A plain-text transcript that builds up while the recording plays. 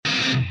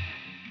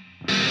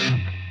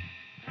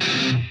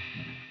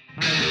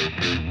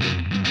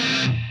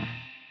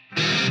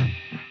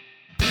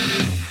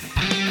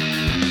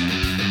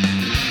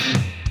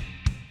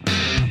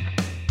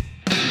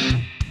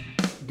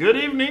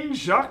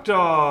morning,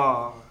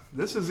 Choctaw.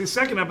 This is the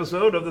second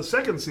episode of the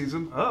second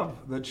season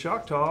of the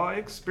Choctaw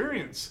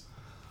Experience.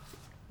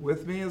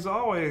 With me, as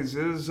always,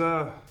 is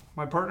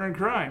my partner in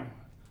crime,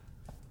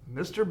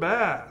 Mr.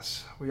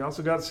 Bass. We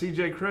also got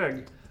CJ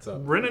Craig,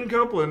 Brennan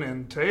Copeland,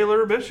 and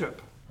Taylor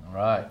Bishop. All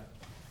right.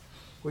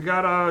 We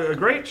got a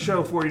great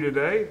show for you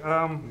today.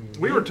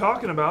 We were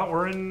talking about,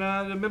 we're in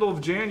the middle of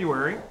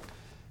January.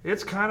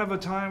 It's kind of a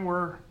time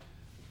where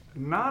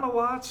not a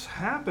lot's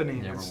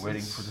happening. Yeah, we're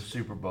waiting for the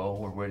Super Bowl.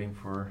 We're waiting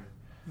for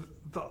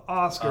the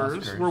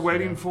Oscars. We're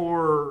waiting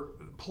for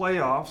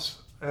playoffs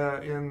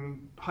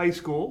in high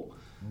school.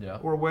 Yeah.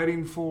 We're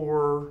waiting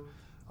for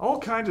all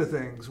kinds of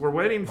things. We're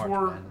waiting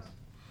for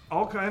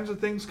all kinds of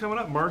things coming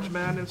up. March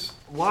Madness,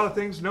 a lot of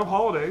things. No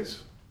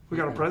holidays. We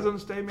got a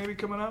President's Day maybe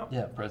coming up.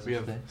 Yeah,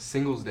 President's Day.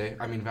 Singles Day.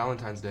 I mean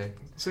Valentine's Day.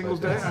 Singles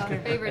Day? Okay.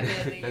 Favorite day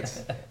of the year.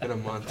 That's in a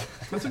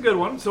month. That's a good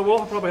one. So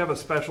we'll probably have a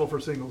special for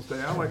Singles Day.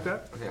 I like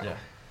that. Yeah.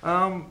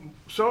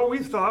 So we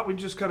thought we'd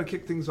just kind of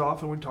kick things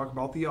off and we'd talk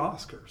about the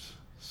Oscars.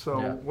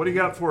 So What do you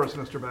got for us,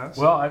 Mr. Bass?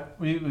 Well,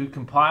 we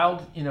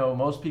compiled,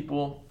 most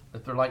people,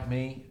 if they're like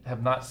me,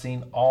 have not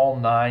seen all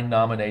 9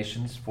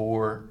 nominations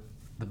for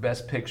the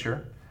Best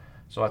Picture.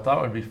 So I thought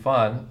it would be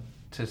fun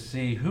to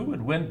see who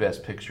would win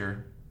Best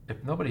Picture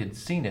if nobody had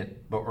seen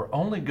it, but we're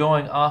only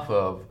going off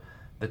of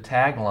the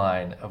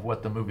tagline of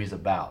what the movie's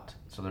about.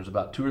 So there's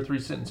about 2 or 3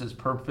 sentences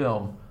per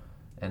film,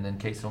 and in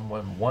case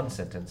someone 1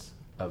 sentence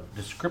of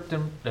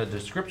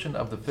description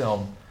of the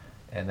film,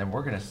 and then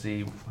we're going to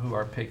see who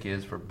our pick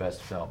is for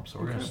Best Film. So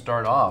we're going to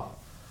start off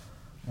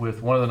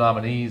with one of the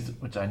nominees,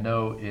 which I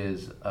know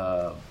is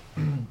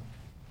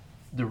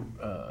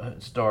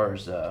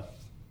stars. I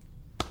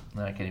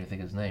can't even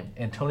think of his name.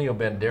 Antonio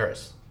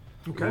Banderas.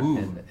 Okay.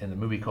 In the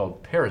movie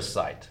called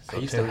Parasite. So I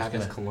used to have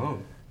his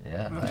cologne.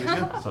 Yeah.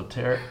 Nice. So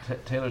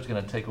Taylor's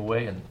going to take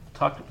away and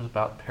talk to us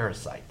about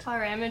Parasite. All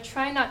right, I'm going to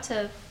try not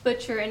to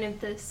butcher any of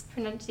this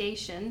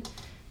pronunciation.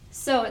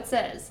 So it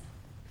says,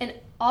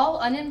 all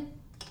unemployed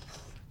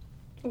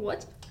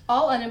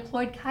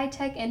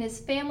Kitek and his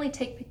family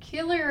take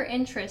peculiar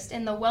interest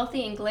in the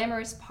wealthy and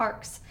glamorous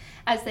parks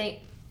as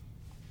they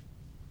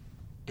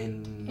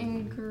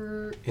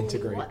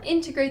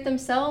integrate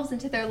themselves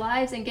into their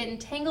lives and get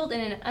entangled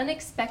in an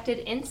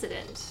unexpected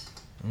incident.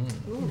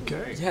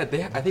 Okay. Yeah,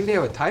 I think they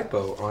have a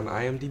typo on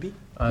IMDb.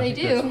 They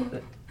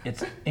do.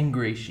 It's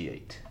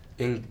ingratiate.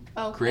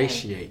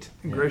 Ingratiate.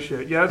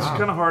 Ingratiate. Yeah, it's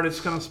kind of hard. It's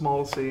kind of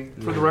small to see.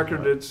 For the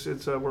record, it's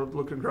we're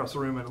looking across the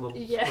room at a little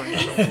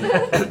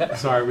screen.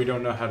 Sorry, we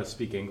don't know how to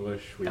speak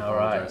English. We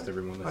apologize to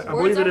everyone listening. I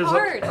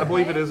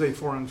believe it is a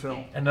foreign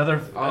film.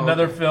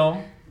 Another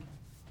film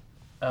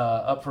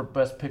up for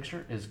Best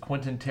Picture is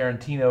Quentin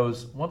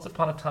Tarantino's Once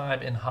Upon a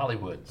Time in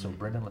Hollywood. So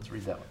Brendan, let's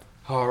read that one.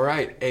 All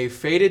right. A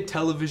fated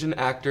television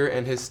actor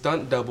and his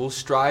stunt double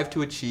strive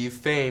to achieve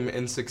fame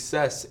and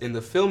success in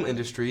the film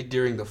industry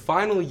during the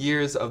final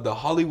years of the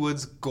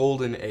Hollywood's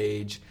golden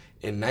age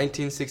in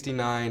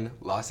 1969,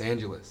 Los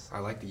Angeles. I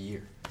like the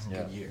year. It's a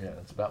good year.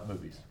 Yeah, it's about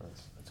movies.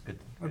 It's good.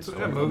 It's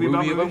a movie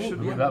about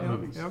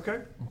movies. Yeah,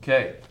 okay.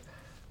 Okay.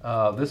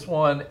 This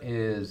one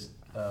is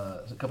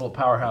a couple of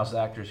powerhouse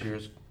actors here.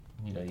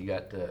 You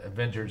got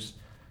Avengers,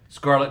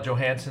 Scarlett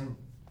Johansson,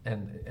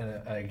 and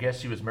I guess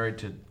she was married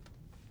to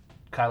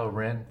Kylo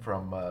Ren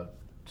from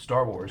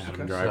Star Wars.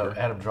 Adam Driver.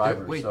 Adam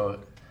Driver. Wait.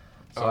 So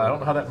I don't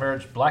know how that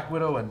marriage, Black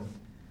Widow and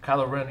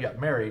KyloRen got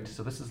married.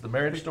 So this is the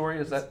marriage story.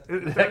 Is that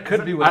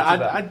could be what it's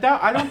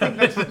about? I don't think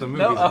that's what the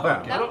movie's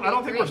about. I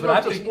don't think we're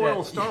supposed to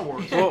spoil Star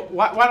Wars. Well,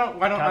 why don't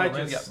Kylo I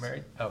Ren just got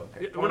married? Oh,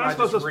 okay. We're not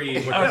supposed to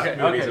read what this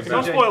movie's okay.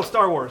 Don't about? spoil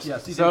Star Wars. Yeah,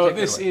 CJ, So take it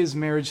this away. is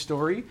Marriage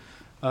Story.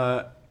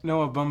 Noah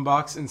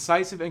Baumbach's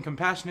incisive and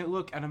compassionate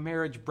look at a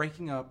marriage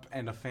breaking up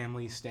and a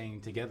family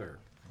staying together.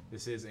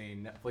 This is a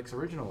Netflix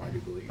original, I do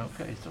believe.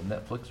 Okay, so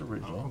Netflix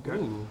original. Okay.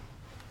 Ooh.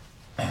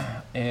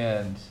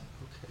 And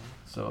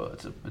so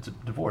it's a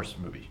divorce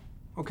movie.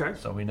 Okay.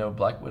 So we know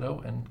Black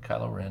Widow and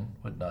Kylo Ren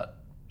would not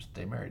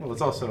stay married. Well,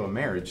 it's also a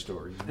marriage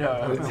story.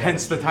 Yeah,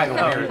 Hence the title,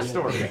 Marriage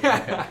Story.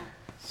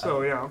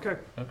 So okay.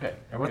 Okay.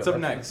 And what's That's up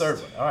next? The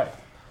third one. All right.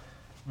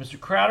 Mr.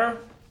 Crowder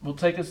will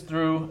take us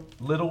through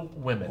Little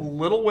Women.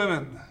 Little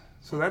Women.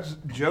 So that's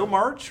Jo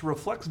March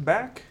reflects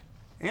back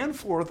and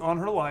forth on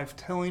her life,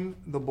 telling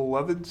the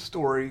beloved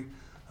story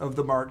of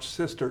the March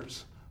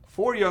sisters.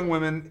 4 young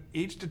women,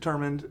 each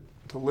determined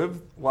to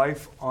live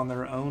life on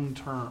their own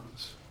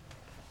terms.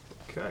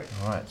 Okay.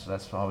 All right. So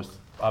that's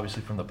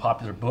obviously from the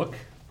popular book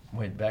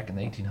way back in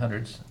the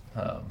 1800s.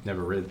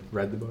 Never read the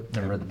book?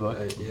 Never read the book?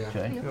 Yeah.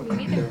 Okay. Nope,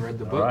 me neither. Never read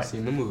the book, All right.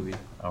 seen the movie.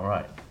 All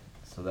right.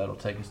 So that'll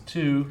take us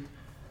to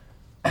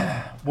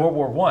World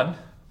War One.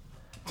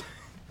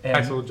 And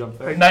Nice little jump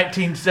there.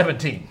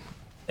 1917.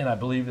 And I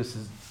believe this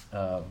is,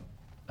 I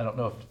don't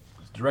know if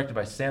it's directed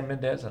by Sam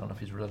Mendes. I don't know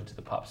if he's related to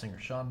the pop singer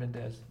Shawn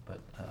Mendes,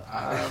 but...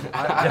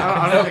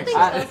 I don't think so.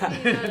 I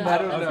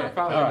don't know. Okay.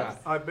 Probably All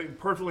not. I'll be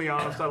perfectly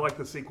honest, I like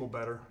the sequel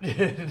better.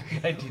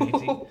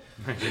 1918.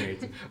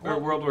 1918. Or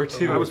World War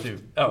II. World War II.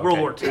 Oh, okay. World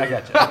War II. I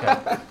got you.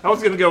 Okay. I was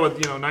going to go with,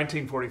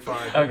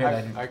 1945.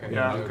 Okay. Okay.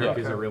 Yeah. Dunkirk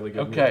is a really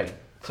good movie. Okay.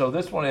 So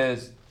this one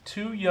is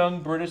two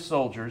young British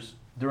soldiers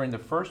during the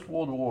First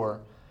World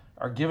War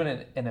are given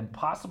an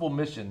impossible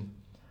mission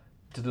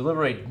to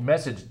deliver a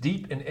message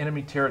deep in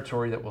enemy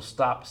territory that will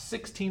stop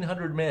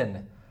 1,600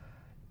 men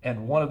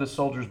and one of the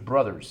soldiers'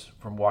 brothers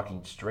from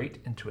walking straight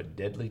into a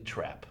deadly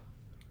trap.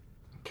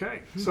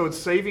 Okay, so it's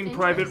Saving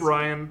Private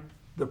Ryan,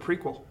 the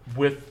prequel.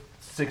 With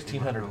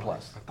 1,600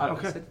 plus.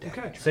 Okay,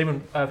 okay,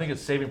 I think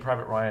it's Saving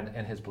Private Ryan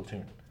and his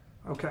platoon.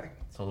 okay.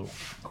 It's a little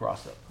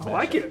cross up. I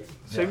like it.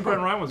 Saving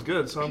Private Ryan was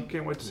good, so I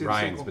can't wait to see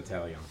Ryan's the sequel.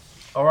 Battalion.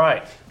 All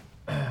right.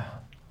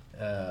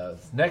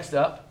 Next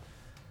up,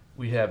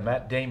 we have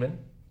Matt Damon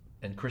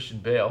and Christian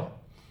Bale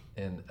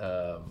in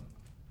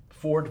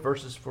Ford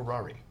versus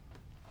Ferrari.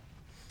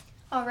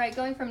 All right,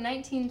 going from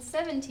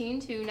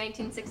 1917 to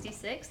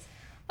 1966,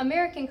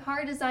 American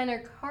car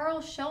designer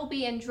Carl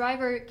Shelby and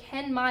driver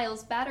Ken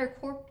Miles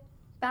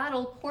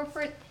battle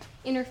corporate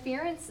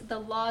interference, the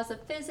laws of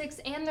physics,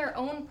 and their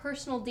own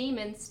personal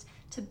demons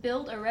to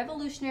build a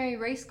revolutionary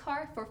race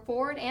car for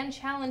Ford and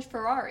challenge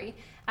Ferrari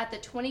at the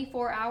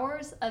 24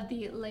 Hours of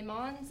the Le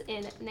Mans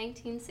in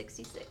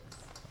 1966.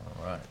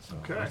 All right. So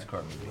Okay. race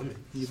car movie.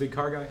 You a big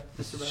car guy?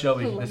 This is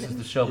Shelby. This is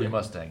the Shelby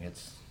Mustang.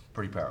 It's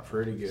pretty powerful.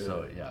 Pretty good.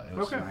 So yeah, it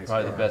was Okay. Nice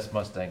probably the car. best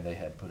Mustang they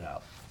had put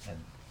out, and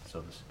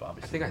so this is I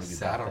obviously. think a I movie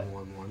sat about on that.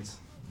 one once.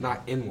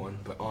 Not in one,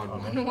 but on Oh,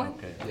 one. one.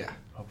 Okay. Yeah.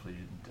 Hopefully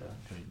you didn't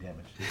do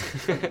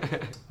any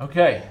damage.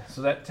 Okay,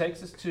 so that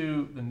takes us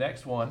to the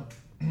next one,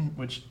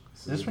 which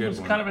This is this a one good was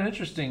one. kind of an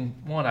interesting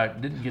one. I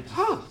didn't get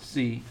to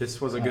see. This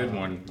was a good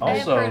one. I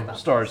have heard Also about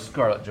stars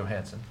Scarlett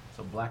Johansson.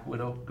 So Black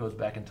Widow goes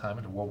back in time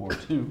into World War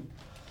II.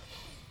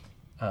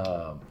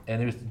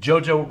 And it was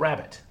Jojo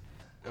Rabbit.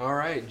 All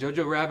right,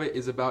 Jojo Rabbit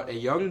is about a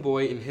young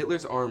boy in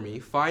Hitler's army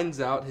finds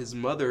out his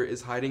mother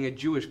is hiding a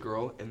Jewish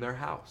girl in their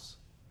house.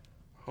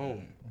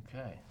 Home.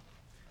 Okay.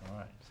 All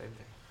right. Same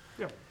thing.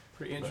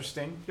 Pretty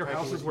interesting. Your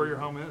house is where your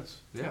home is.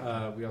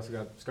 Yeah. We also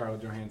got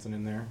Scarlett Johansson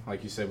in there,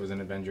 like you said, was in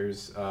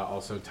Avengers.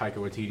 Also Taika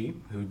Waititi,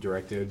 who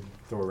directed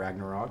Thor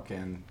Ragnarok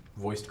and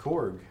voiced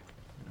Korg.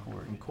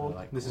 Korg. And Korg. I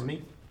like This is Korg.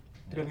 me.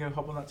 You're gonna go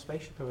hop on that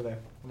spaceship over there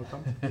when it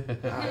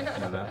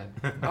comes. Know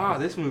that. Ah,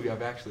 this movie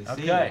I've actually seen.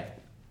 Okay.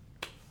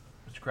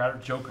 Mr. Crowder,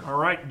 Joker. All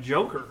right,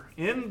 Joker.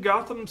 In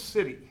Gotham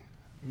City,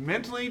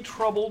 mentally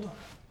troubled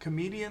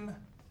comedian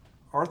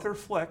Arthur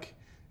Fleck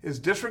is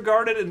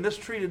disregarded and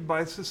mistreated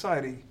by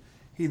society.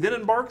 He then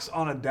embarks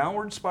on a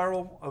downward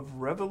spiral of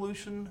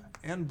revolution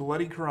and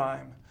bloody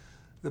crime.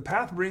 The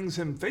path brings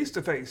him face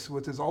to face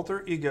with his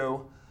alter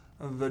ego,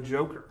 the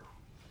Joker.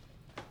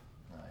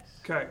 Nice.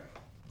 Okay,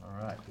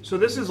 All right. so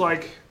this is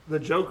like the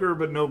Joker,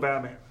 but no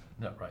Batman.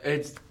 No, right.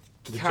 It's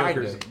The kind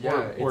Joker's of,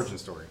 yeah. it's- origin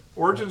story.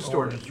 Origin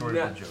story. Origin story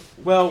Yeah. of the Joker.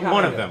 Well, Kinda.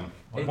 one of them.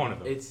 it- One of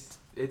them.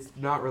 It's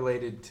not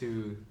related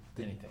to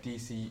the Anything.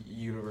 DC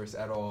universe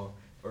at all,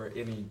 or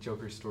any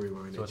Joker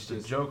storyline. So it's the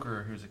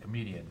Joker who's a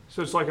comedian.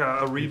 So it's like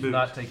a Who's reboot.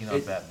 not taking on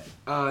It-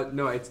 Batman.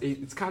 no, it's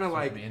kind So of it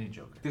like could be any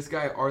Joker. this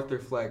guy Arthur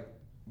Fleck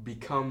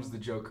becomes the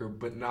Joker,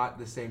 but not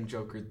the same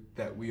Joker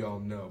that we all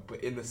know,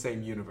 but in the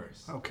same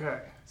universe.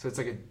 Okay. So it's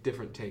like a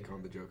different take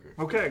on the Joker.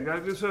 Okay,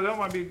 guys, so that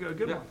might be a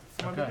good Yeah. one.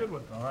 That might be a good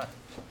one. All right.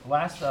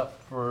 Last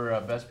up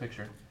for Best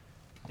Picture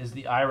is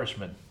The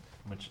Irishman,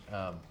 which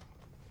I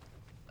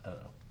don't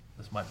know.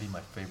 This might be my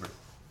favorite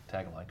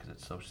tagline because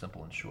it's so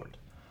simple and short.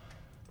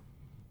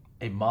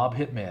 A mob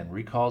hitman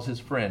recalls his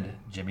friend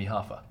Jimmy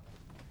Hoffa.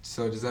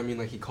 So does that mean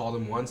like he called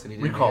him once and he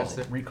didn't Recalls.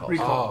 answer? Recalls.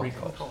 Oh.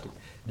 Recalls.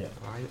 Yeah.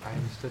 I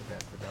understood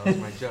that, but that was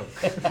my joke.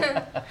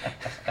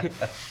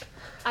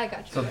 I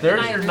got you. So there's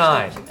I your understood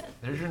 9. what you meant.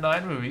 There's your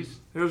 9 movies.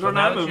 There's So our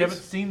now 9 that you movies.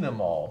 haven't seen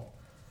them all,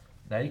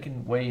 now you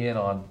can weigh in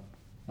on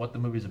what the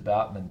movie's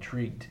about and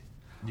intrigued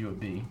you would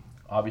be.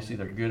 Obviously,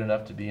 they're good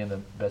enough to be in the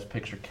Best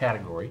Picture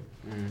category.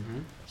 Mm-hmm.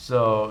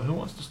 So who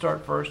wants to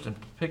start first and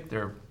pick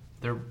the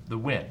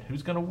win?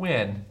 Who's going to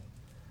win?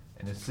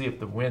 And to see if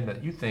the win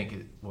that you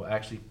think will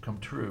actually come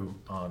true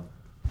on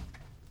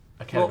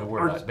Academy Well,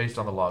 Award are- night based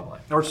on the log line.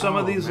 Are some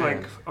of Oh, these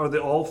man. like, are they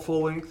all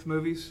full length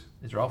movies?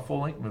 These are all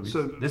full-length movies.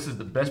 So- This is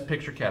the Best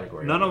Picture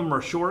category. None of them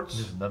are shorts?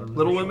 This is none of them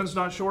Little are short. Women's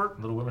not short?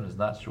 Little Women is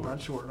not short.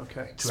 Not short,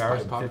 okay. 2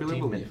 hours and Popular 15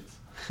 belief.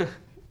 minutes.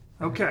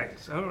 Okay,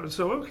 so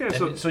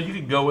And so you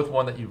can go with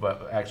one that you've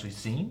actually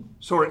seen.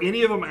 So are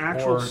any of them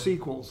actual Or-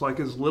 sequels? Like,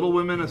 is Little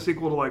Women a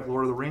sequel to like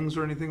Lord of the Rings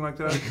or anything like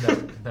that?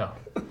 No,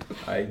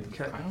 I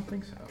Okay. don't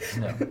think so.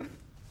 no.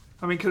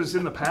 I mean, because it's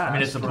in the past. I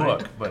mean, it's a right?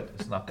 book, but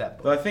it's not that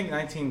book. But I think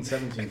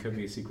 1917 could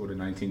be a sequel to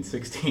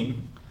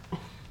 1916.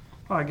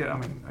 Well, I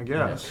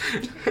guess.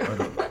 Or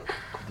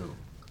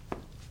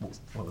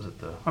what was it?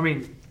 I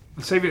mean,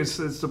 Saving it's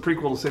the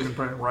prequel to Saving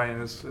Private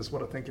Ryan is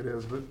what I think it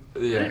is. But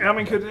Yeah. I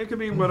mean, it could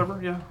be whatever.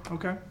 Yeah.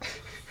 Okay.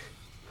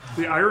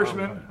 The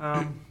Irishman.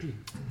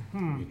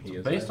 He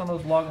is Based that. on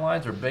those log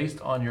lines, or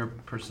based on your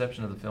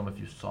perception of the film if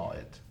you saw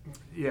it?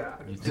 Yeah.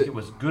 You think it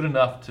was good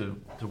enough to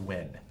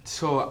win?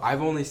 So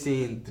I've only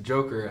seen the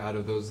Joker out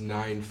of those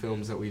 9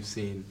 films that we've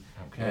seen,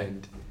 Okay.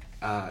 and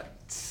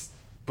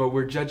but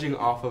we're judging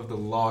off of the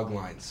log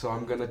line. So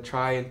I'm gonna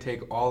try and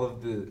take all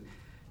of the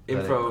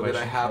info that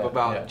I have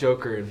about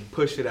Joker and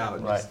push it out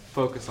and Right. just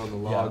focus on the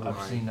log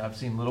line. I've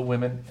seen Little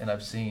Women and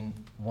I've seen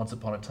Once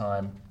Upon a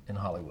Time in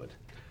Hollywood.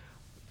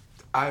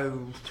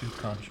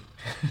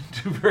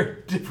 Two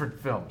very different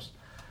films.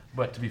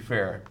 But to be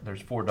fair,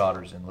 there's 4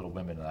 daughters in Little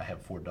Women, and I have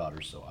 4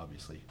 daughters, so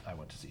obviously I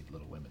went to see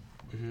Little Women.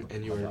 Mm-hmm.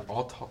 And you were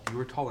you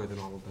were taller than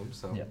all of them,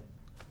 so Yeah,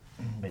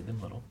 made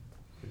them little.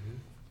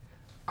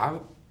 Mm-hmm.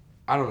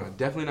 I don't know.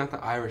 Definitely not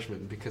The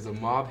Irishman, because a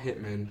mob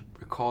hitman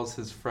recalls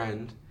his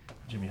friend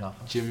Jimmy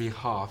Hoffa. Jimmy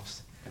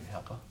Hoffa.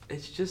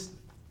 It's just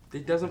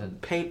it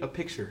doesn't paint a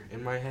picture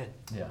in my head.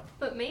 Yeah.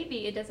 But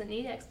maybe it doesn't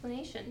need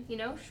explanation. You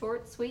know,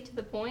 short, sweet, to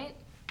the point.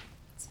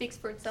 Speaks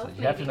for So itself.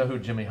 you have to know who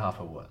Jimmy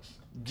Hoffa was.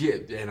 Yeah,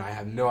 and I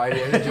have no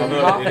idea who Jimmy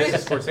Although Hoffa it is a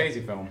is.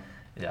 Scorsese film.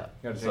 Yeah.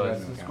 You gotta take So that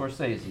it's into account.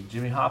 Scorsese.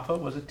 Jimmy Hoffa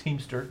was a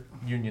Teamster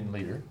union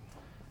leader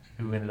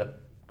who ended up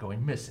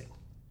going missing.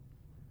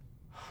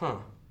 Huh.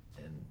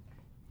 And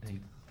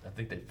I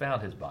think they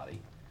found his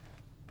body,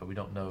 but we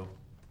don't know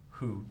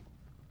who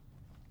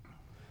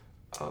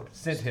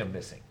sent him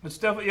missing. It's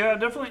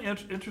definitely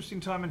interesting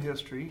time in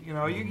history. You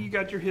know, you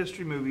got your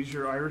history movies,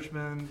 your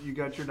Irishman, you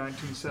got your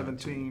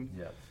 1917,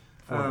 Yeah.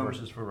 Ford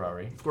versus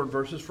Ferrari. Ford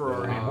versus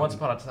Ferrari. I mean, Once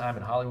Upon a Time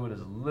in Hollywood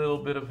is a little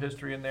bit of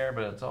history in there,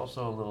 but it's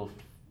also a little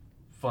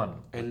fun.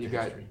 And with you the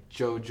got history.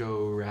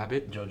 Jojo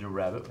Rabbit. Jojo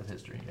Rabbit with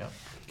history. Yeah.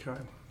 Okay.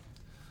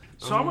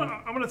 So I'm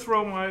gonna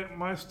throw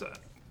my stuff.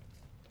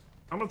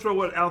 I'm gonna throw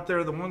what out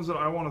there. The ones that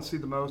I want to see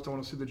the most. I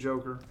want to see the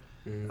Joker.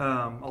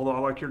 Mm-hmm. Although I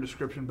like your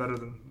description better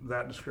than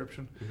that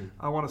description.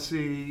 I want to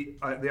see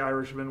The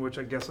Irishman, which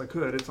I guess I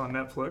could. It's on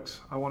Netflix.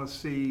 I want to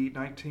see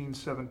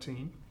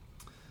 1917.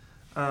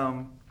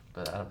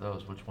 But out of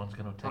those, which one's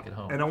going to take it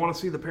home? And I want to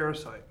see The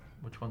Parasite.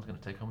 Which one's going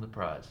to take home the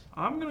prize?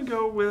 I'm going to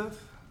go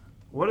with,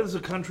 what does the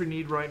country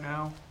need right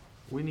now?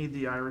 We need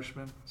The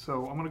Irishman.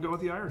 So I'm going to go with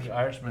The The Irishman.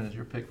 Irishman is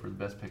your pick for the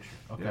best picture.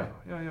 Okay.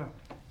 Yeah.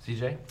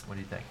 CJ, what do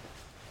you think?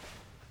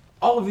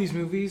 All of these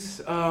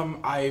movies,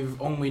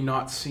 I've only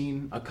not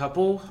seen a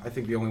couple. I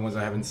think the only ones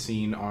I haven't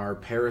seen are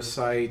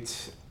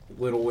Parasite,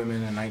 Little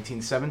Women, and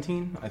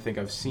 1917. I think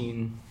I've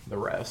seen the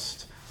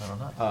rest. I don't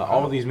know.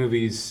 All of these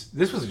movies,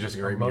 this was just a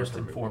great year Most for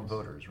informed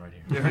movies. voters right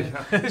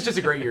here. It's just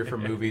a great year for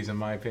movies, in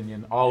my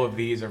opinion. All of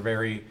these are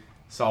very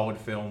solid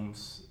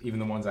films, even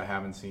the ones I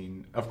haven't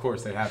seen. Of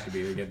course, they have to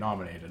be to get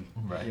nominated.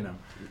 Right. You know.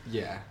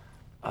 Yeah.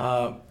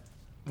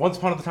 Once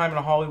Upon a Time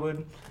in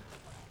Hollywood.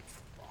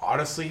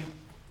 Honestly,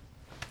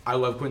 I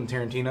love Quentin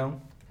Tarantino.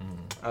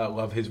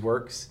 Love his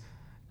works.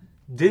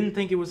 Didn't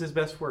think it was his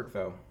best work,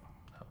 though.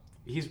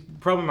 He's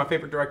probably my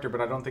favorite director,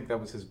 but I don't think that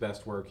was his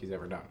best work he's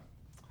ever done.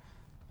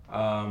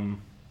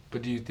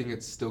 But do you think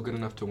it's still good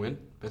enough to win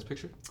Best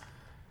Picture?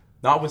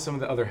 Not with some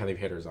of the other heavy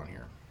hitters on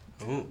here.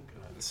 Oh.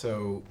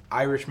 So,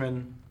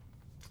 Irishman,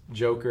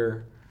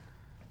 Joker,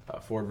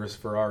 Ford vs.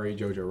 Ferrari,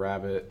 Jojo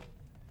Rabbit,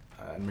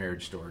 and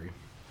Marriage Story.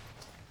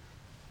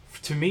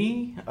 To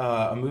me,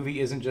 a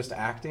movie isn't just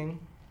acting.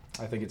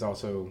 I think it's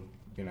also,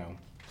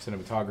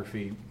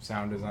 cinematography,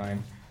 sound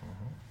design,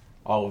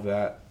 all of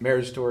that.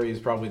 Marriage Story is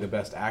probably the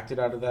best acted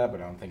out of that,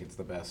 but I don't think it's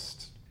the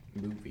best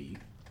movie.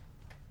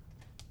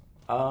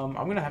 I'm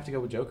going to have to go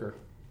with Joker.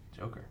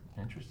 Joker.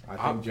 Interesting.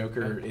 I think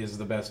Joker is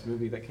the best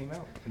movie that came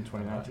out in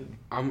 2019.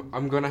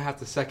 I'm gonna have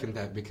to second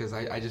that because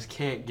I just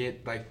can't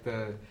get like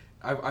the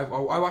I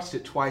watched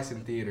it twice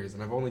in theaters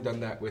and I've only done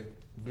that with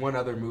one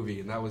other movie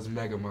and that was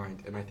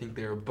Megamind and I think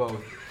they were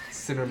both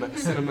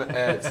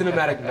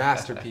cinematic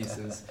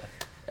masterpieces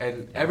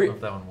and I don't know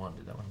if that one won.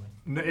 Did that one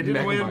win? No, it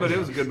didn't win, but it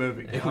was a good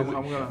movie. It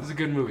was a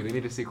good movie. They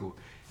need a sequel.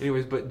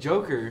 Anyways, but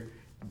Joker,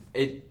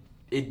 it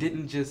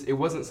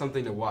wasn't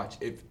something to watch.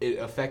 It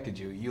affected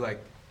you. You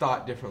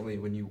thought differently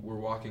when you were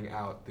walking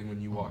out than when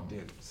you walked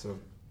in. So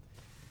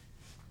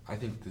I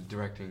think the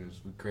directing was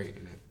great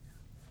in it.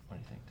 What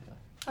do you think, Taylor?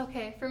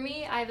 Okay, for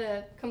me, I have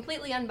a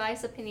completely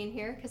unbiased opinion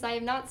here because I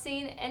have not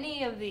seen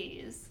any of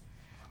these.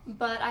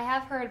 But I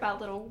have heard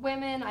about Little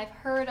Women. I've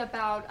heard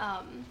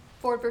about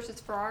Ford versus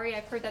Ferrari.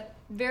 I've heard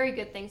very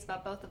good things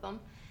about both of them.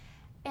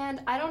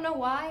 And I don't know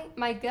why.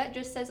 My gut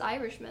just says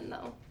Irishman,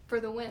 though, for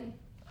the win.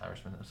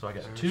 Irishman. So I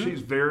got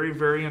She's very,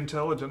 very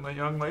intelligent, that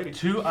young lady.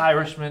 2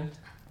 Irishmen,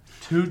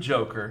 2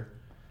 Joker.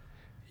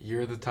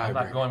 You're the I'm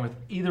not tiebreaker. going with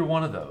either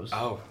one of those.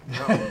 Oh.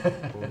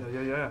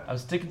 Yeah. I'm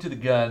sticking to the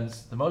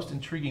guns. The most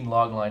intriguing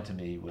log line to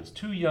me was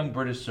 2 young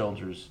British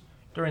soldiers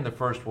during the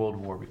First World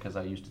War, because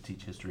I used to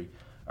teach history,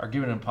 are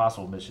given an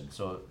impossible mission.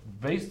 So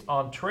based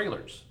on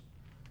trailers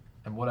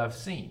and what I've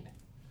seen,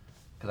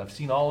 because I've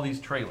seen all of these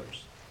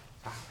trailers,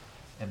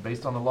 and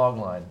based on the log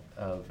line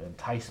of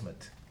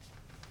Enticement,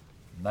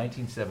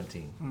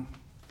 1917.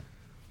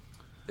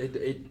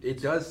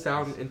 It does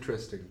sound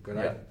interesting, but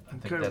Yeah, I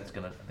think Okay.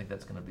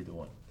 that's gonna be the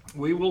one.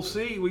 We will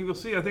see.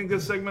 I think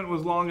this segment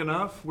was long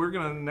enough.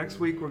 Next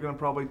week we're gonna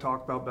probably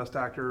talk about Best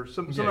Actor,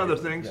 some Yeah, other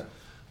yeah, things. yeah.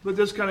 But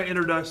this kind of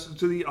introduced us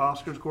to the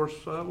Oscars. Of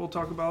course, we'll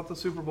talk about the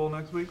Super Bowl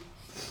next week.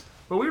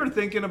 But we were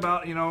thinking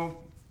about,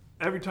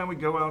 every time we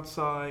go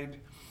outside,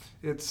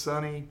 it's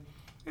sunny.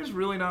 it's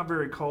really not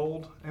very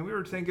cold. And we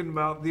were thinking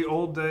about the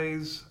old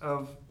days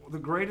of the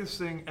greatest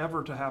thing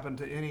ever to happen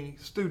to any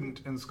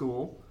student in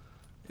school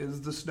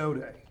is the snow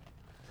day.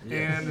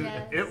 And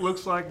Yes. it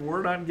looks like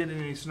we're not getting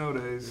any snow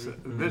days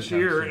this Anytime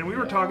year. soon. And we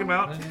were talking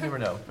about You never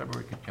know.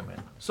 February could come in.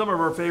 some of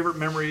our favorite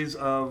memories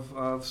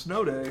of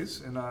snow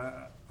days. And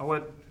I'll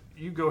let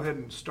you go ahead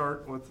and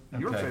start with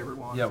your Okay. favorite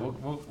one. Yeah,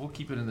 we'll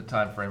keep it in the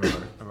time frame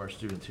of our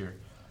students here.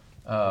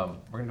 We're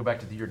going to go back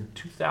to the year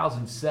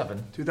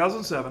 2007.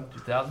 2007.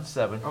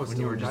 2007, I was when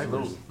still you were in just a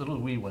diapers. little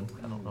wee one.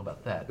 I don't know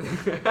about that.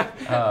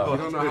 I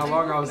don't know how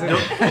long I was in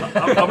it.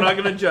 I'm not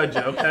going to judge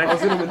you, okay? I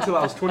was in them until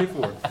I was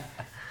 24.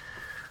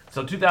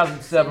 So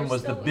 2007 So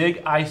was you're the still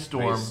big ice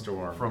storm, Ice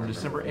storm, from I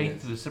December remember.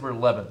 8th to December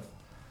 11th.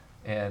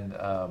 And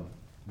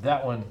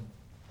that one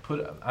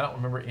I don't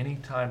remember any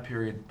time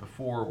period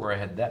before where I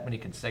had that many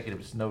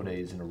consecutive snow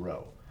days in a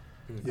row.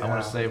 I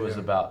want to say it was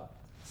about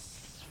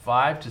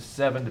 5 to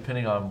 7,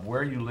 depending on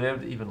where you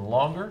lived, even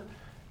longer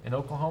in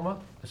Oklahoma,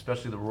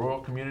 especially the rural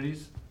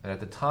communities. And at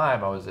the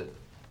time, I was at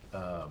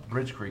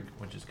Bridge Creek,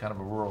 which is kind of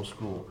a rural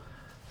school.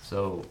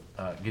 So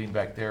getting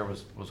back there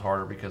was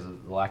harder because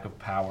of the lack of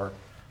power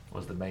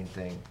was the main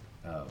thing.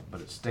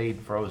 But it stayed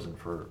frozen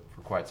for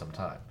quite some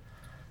time.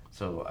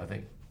 So I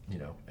think,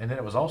 and then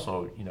it was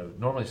also,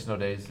 normally snow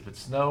days, if it's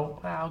snow,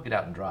 I'll get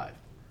out and drive.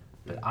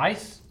 But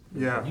ice,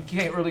 Yeah. you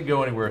can't really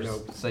go anywhere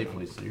Nope.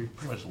 safely, so you're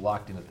pretty much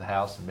locked in at the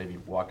house and maybe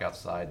walk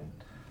outside and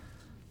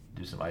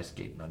do some ice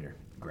skating on your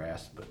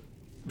grass. But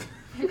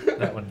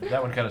that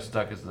one kind of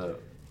stuck as the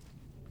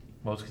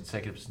most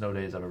consecutive snow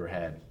days I've ever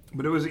had.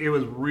 But it was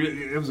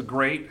a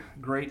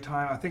great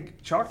time. I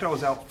think Choctaw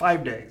was out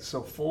 5 days,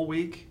 so full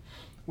week,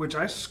 which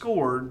I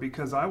scored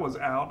because I was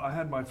out. I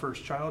had my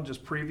first child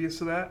just previous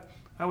to that.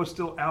 I was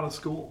still out of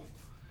school.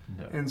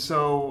 No. And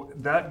so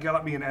that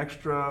got me an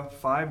extra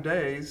 5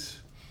 days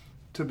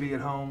to be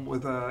at home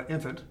with an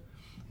infant.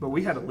 But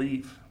we had to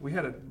leave. We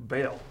had to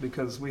bail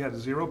because we had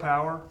zero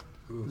power,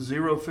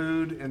 zero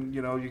food, and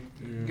you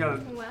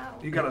Wow.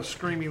 got a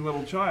screaming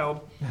little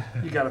child.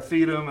 You got to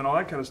feed him and all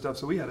that kind of stuff.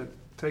 So we had to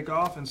take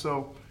off. And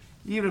so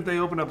even if they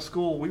opened up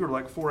school, we were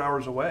like 4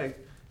 hours away.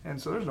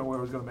 And so there's no way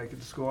I was going to make it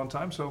to school on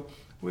time. So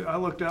I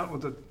looked out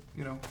with the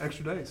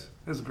extra days.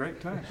 It was a great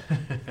time.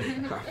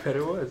 I bet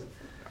it was.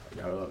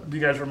 Do you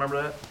guys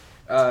remember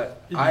that?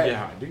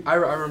 Yeah, I do. I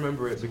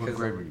remember it So what because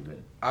grade were you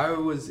in? I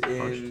was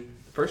in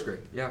first grade.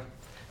 Yeah,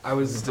 I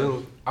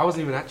wasn't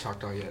even at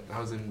Choctaw yet. I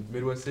was in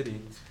Midwest City,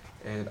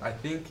 and I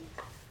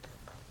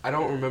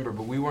don't remember,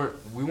 but we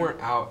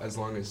weren't out as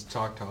long as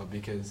Choctaw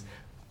because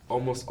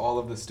almost all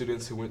of the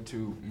students who went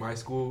to my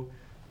school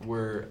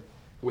were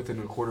within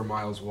a quarter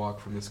mile's walk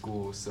from the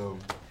school. So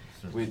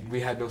we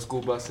had no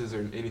school buses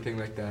or anything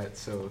like that.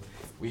 So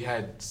we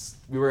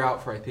were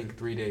out for I think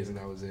 3 days, and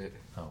that was it.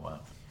 Oh, wow.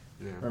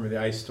 Yeah. Remember the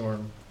ice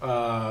storm?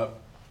 I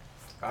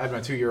had my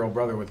 2-year-old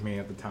brother with me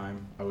at the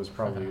time. I was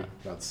probably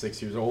about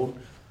 6 years old.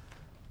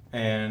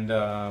 And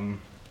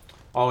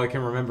all I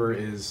can remember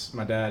is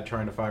my dad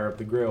trying to fire up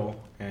the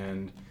grill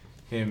and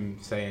him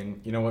saying,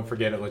 you know what,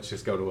 forget it, let's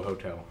just go to a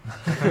hotel.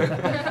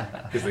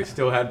 Because they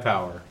still had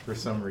power for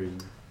some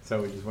reason.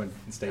 So we just went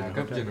and stayed in a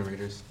Backup hotel.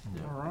 generators.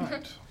 All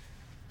right.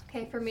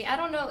 Okay, for me, I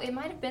don't know. It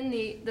might have been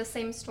the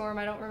same storm.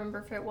 I don't remember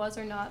if it was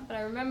or not, but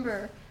I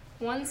remember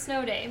one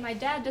snow day, my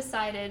dad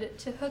decided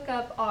to hook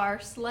up our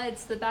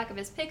sleds to the back of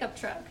his pickup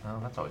truck Oh,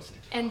 that's always safe.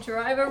 and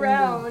drive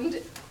around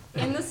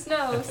in the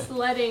snow,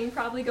 sledding,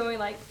 probably going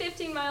like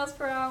 15 miles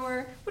per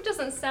hour, which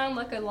doesn't sound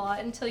like a lot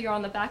until you're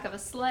on the back of a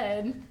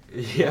sled.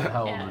 Yeah.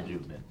 How old Yeah. would you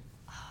have been?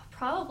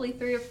 Probably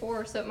 3 or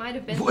 4, so it might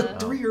have been What,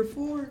 the... 3 or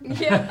 4?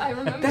 Yeah, I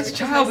remember. That's 'cause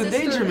child my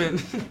sister-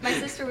 endangerment. My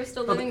sister was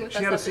still living with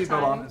She had a us at the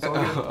seatbelt on. time. It's all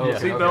good. Oh,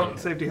 okay, Seatbelt, okay.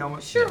 safety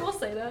helmet. Sure, we'll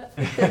say that.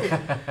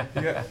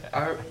 Yeah,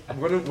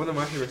 one of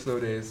my favorite snow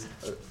days,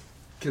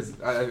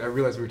 because I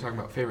realized we were talking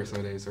about favorite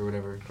snow days or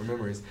whatever, or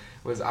memories,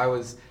 was I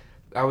was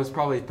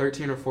probably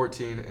 13 or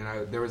 14,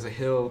 and there was a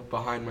hill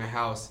behind my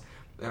house,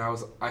 and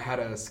I had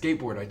a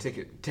skateboard. I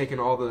taken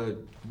all the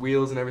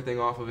wheels and everything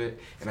off of it,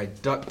 and I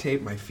duct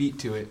taped my feet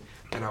to it,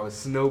 and I was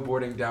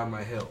snowboarding down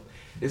my hill.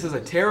 This is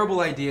a terrible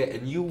idea,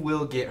 and you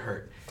will get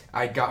hurt.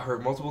 I got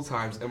hurt multiple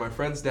times, and my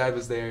friend's dad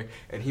was there,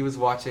 and he was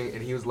watching,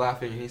 and he was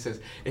laughing, and he says,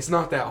 "It's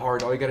not that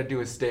hard. All you got to do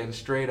is stand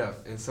straight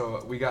up." And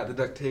so we got the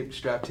duct tape,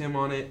 strapped him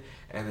on it,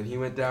 and then he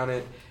went down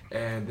it,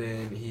 and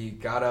then he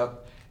got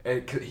up,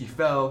 and he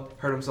fell,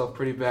 hurt himself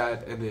pretty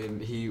bad, and then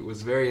he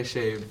was very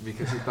ashamed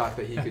because he thought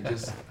that he could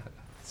just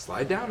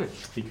slide down it.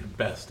 He could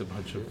best a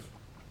bunch of.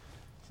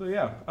 So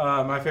yeah,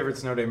 my favorite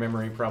snow day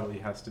memory probably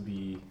has to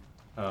be.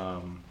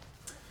 I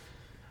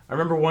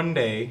remember one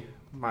day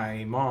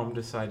my mom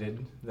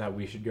decided that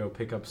we should go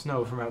pick up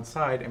snow from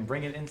outside and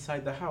bring it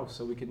inside the house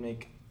so we could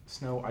make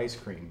snow ice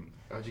cream.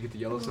 How'd you get the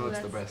yellow snow? Ooh, It's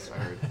the that's- best,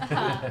 I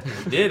heard.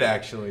 We did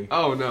actually.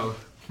 Oh, no.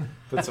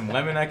 Put some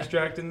lemon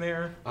extract in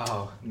there.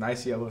 Oh.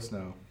 Nice yellow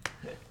snow.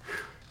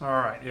 All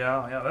right,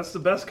 yeah, that's the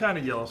best kind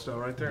of yellow snow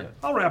right there. Yeah.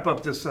 I'll wrap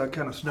up this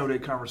kind of snow day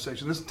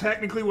conversation. This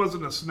technically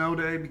wasn't a snow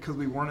day because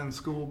we weren't in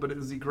school, but it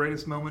is the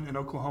greatest moment in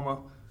Oklahoma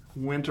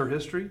winter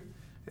history.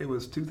 It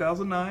was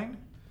 2009.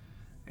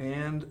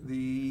 and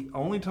the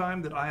only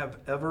time that I have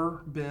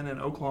ever been in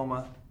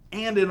Oklahoma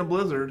and in a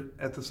blizzard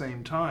at the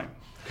same time.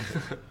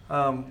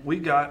 We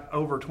got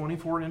over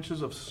 24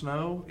 inches of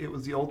snow. It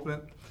was the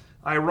ultimate.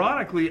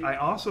 Ironically, I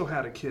also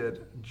had a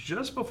kid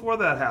just before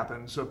that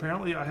happened. So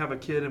apparently I have a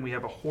kid and we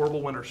have a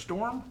horrible winter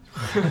storm.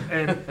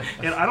 and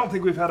I don't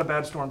think we've had a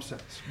bad storm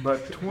since.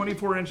 But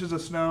 24 inches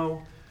of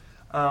snow.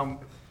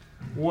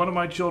 One of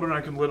my children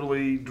I can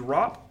literally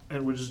drop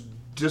and would just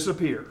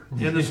disappear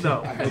in the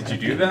snow. Did you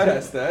do that?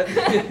 Test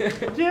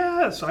that.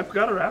 Yes, I've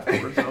got her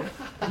afterwards though.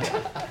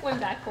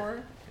 Went back for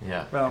her.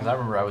 Yeah, Well- because I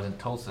remember I was in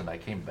Tulsa and I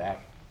came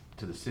back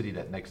to the city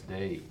that next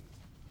day,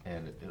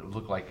 and it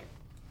looked like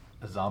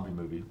a zombie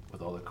movie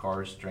with all the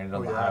cars stranded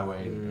on Oh, the yeah.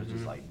 highway. And it was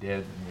just like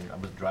dead. I mean, I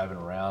was driving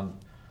around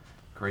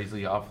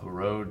crazily off the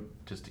road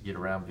just to get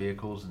around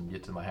vehicles and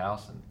get to my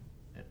house, and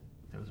it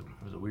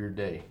was a weird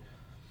day.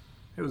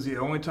 It was the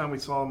only time we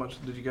saw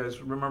much. Did you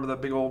guys remember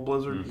that big old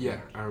blizzard? Yeah,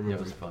 I Yeah, remember.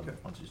 it was fun Okay.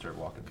 once you start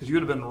walking. Because you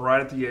would have been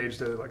right at the age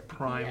that like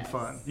prime Yes.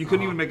 fun. You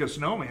couldn't even make a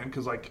snowman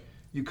because like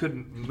you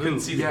couldn't move. couldn't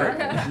see the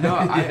Yeah, no,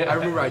 I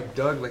remember I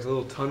dug like a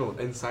little tunnel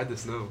inside the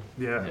snow.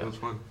 Yeah. It was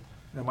fun.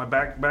 And my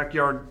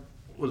backyard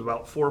was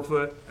about 4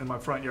 foot, and my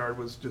front yard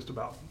was just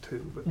about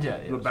 2. But Yeah,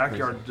 it the was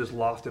backyard crazy. just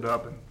lofted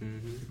up and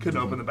Mm-hmm. couldn't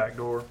open the back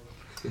door.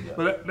 Yeah.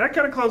 But that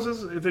kind of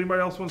closes. If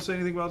anybody else wants to say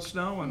anything about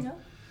snow, and No.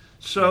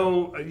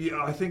 so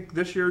yeah, I think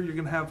this year you're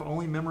gonna have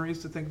only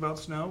memories to think about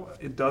snow.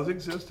 It does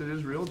exist. It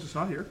is real. Just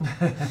not here.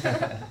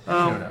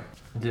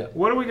 Yeah.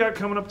 What do we got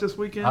coming up this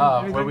weekend?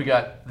 Well, Anything? we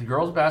got the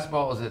girls'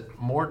 basketball is at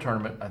Moore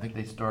tournament. I think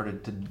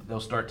they'll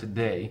start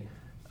today,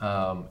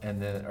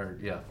 and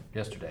then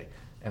yesterday,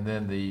 and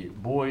then the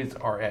boys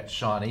are at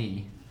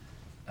Shawnee.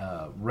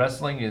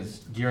 Wrestling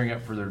is gearing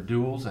up for their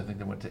duels. I think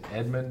they went to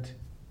Edmond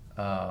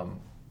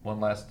one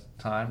last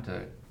time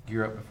to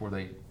gear up before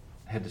they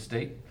head to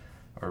state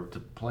or to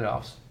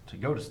playoffs to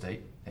go to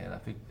state.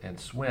 And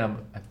swim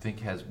I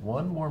think has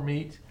one more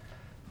meet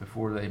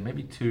before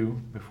maybe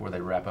 2 before they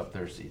wrap up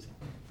their season.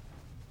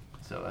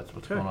 So that's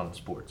what's Okay. going on in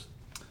sports.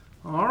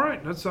 All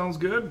right, that sounds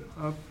good.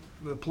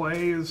 The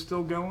play is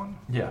still going.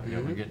 Yeah, we're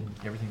Mhm. getting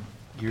everything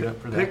geared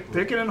up for that.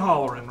 Picking and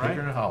hollering, right?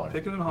 Pickering and hollering.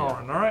 Picking and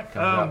hollering. All right.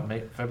 Comes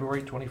out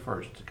February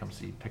 21st to come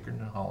see Pickering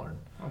and Hollering,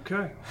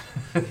 Okay.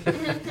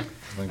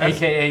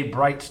 aka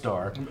Bright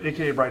Star.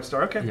 AKA Bright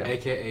Star. Okay. Yeah.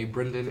 AKA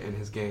Brendan and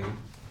his gang.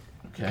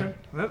 Okay.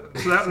 That'll,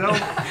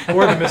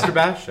 Or the Mr.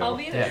 Bass show. I'll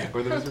be there. Yeah.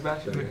 Or the Mr.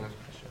 Bash show. Yeah.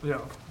 yeah.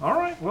 All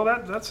right. Well,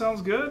 that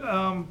sounds good.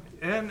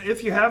 And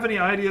if you have any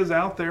ideas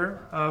out there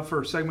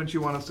for segments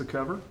you want us to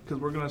cover, because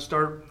we're going to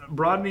start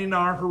broadening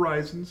our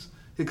horizons,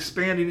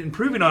 expanding,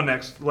 improving on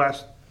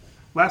last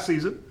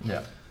season.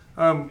 Yeah.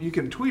 You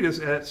can tweet us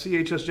at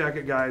CHS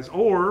Jacket Guys,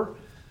 or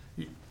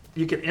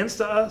you can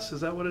Insta us. Is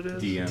that what it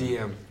is? DM.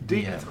 DM.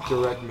 DM.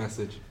 Direct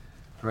message.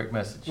 Direct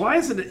message. Why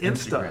is it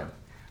Insta?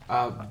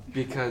 Instagram.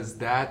 Because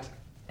that,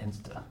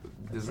 Insta.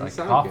 It's Doesn't like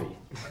sound coffee.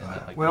 Isn't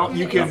it like Well, coffee?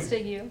 you can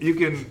Insta you. you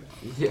can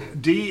yeah.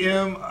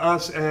 DM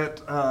us at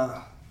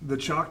the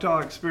Choctaw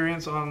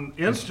Experience on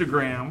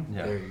Instagram,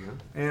 Yeah. There you go.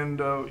 and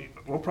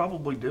we'll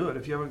probably do it.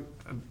 If you have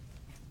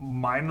a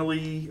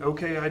minorly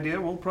okay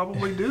idea, we'll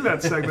probably do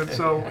that segment.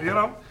 So,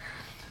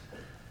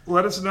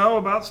 let us know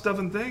about stuff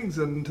and things.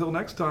 And until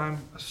next time,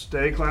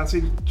 stay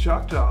classy,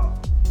 Choctaw.